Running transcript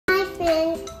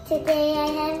friends, today I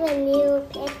have a new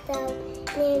pet dog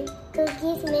named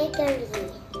Cookeez Makery.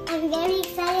 I'm very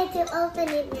excited to open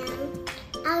it now.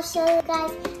 I'll show you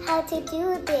guys how to do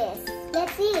this.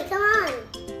 Let's see, come on.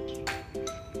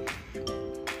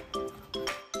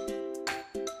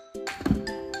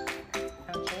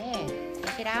 Okay,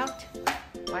 take it out.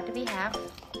 What do we have?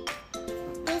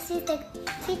 This is the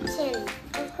kitchen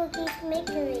of Cookeez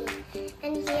Makery.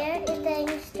 And here is the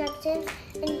instructions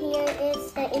and here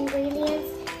is the ingredients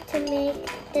to make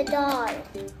the doll.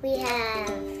 We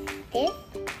have this,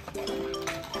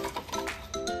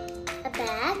 a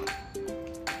bag.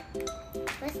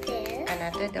 What's this?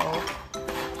 Another doll.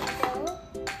 Doll.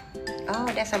 Oh,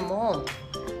 that's a mold.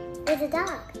 There's a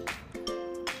dog.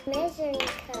 Measuring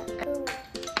cup. Ooh.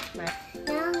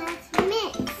 Now let's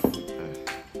mix.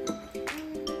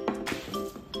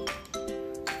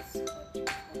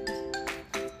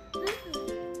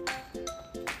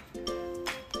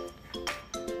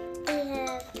 We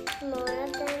have more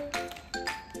of them.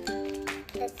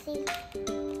 Let's see.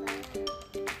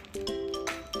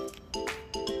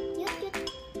 Yup, yup.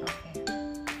 Okay.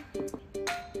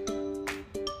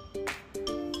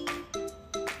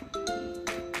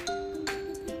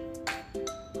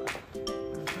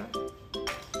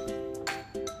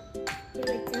 Do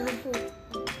it double.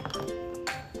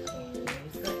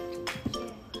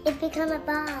 It become a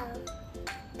ball.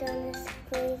 Gonna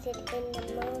squeeze it in the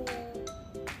mold now.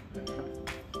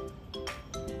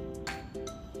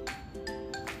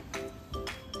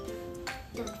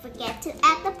 Don't forget to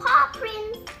add the paw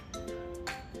prints.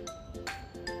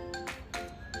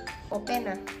 Open.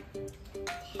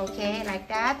 Okay, like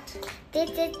that. This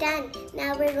is done.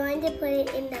 Now we're going to put it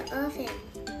in the oven.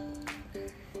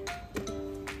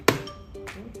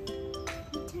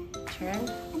 Turn.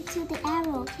 Until the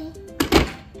arrow, okay?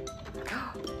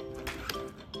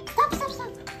 Stop, stop,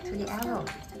 stop. To the arrow.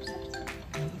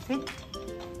 Is it?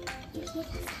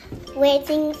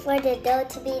 Waiting for the dough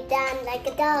to be done like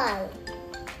a doll.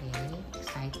 Okay,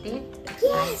 excited.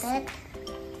 Yes. Excited.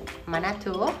 Mana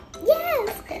too? Yes!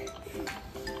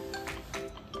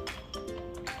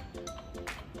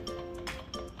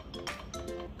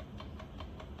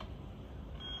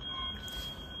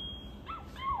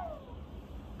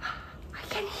 I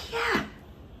can hear.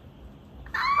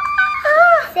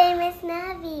 Same as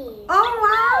Navi. Oh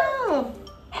wow!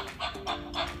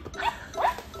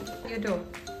 You do.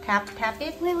 Tap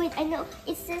it. Wait, I know.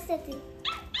 It says that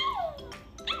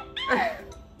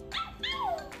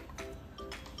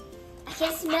I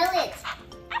can smell it.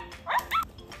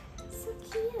 So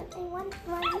cute. I want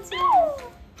one too.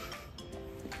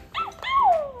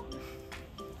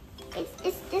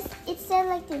 It's said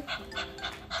like this.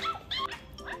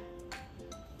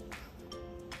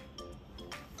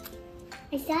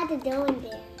 I saw the dough in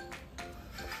there.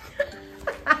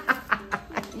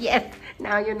 Yes,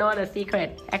 now you know the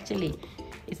secret. Actually,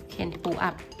 it can pull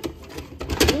up.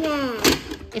 Yeah.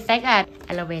 It's like an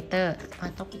elevator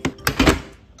on top.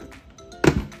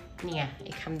 Yeah,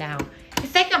 it come down.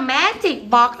 It's like a magic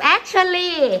box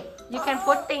actually. You can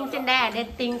put things in there, then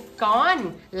things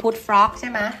gone. Put frog ใช่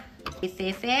ไหม This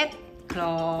is it.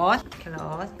 Close.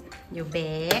 You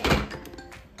bake.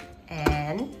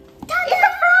 And it's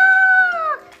a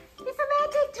frog. It's a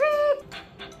magic trick.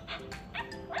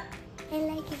 I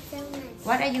like it so much.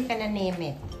 What are you gonna name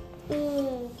it?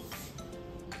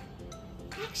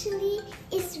 Actually,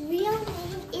 its real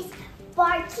name is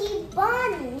Barky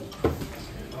Bun.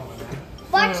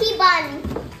 Barky Bun.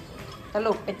 ส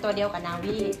รุปเป็นตัวเดียวกับนา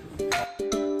วี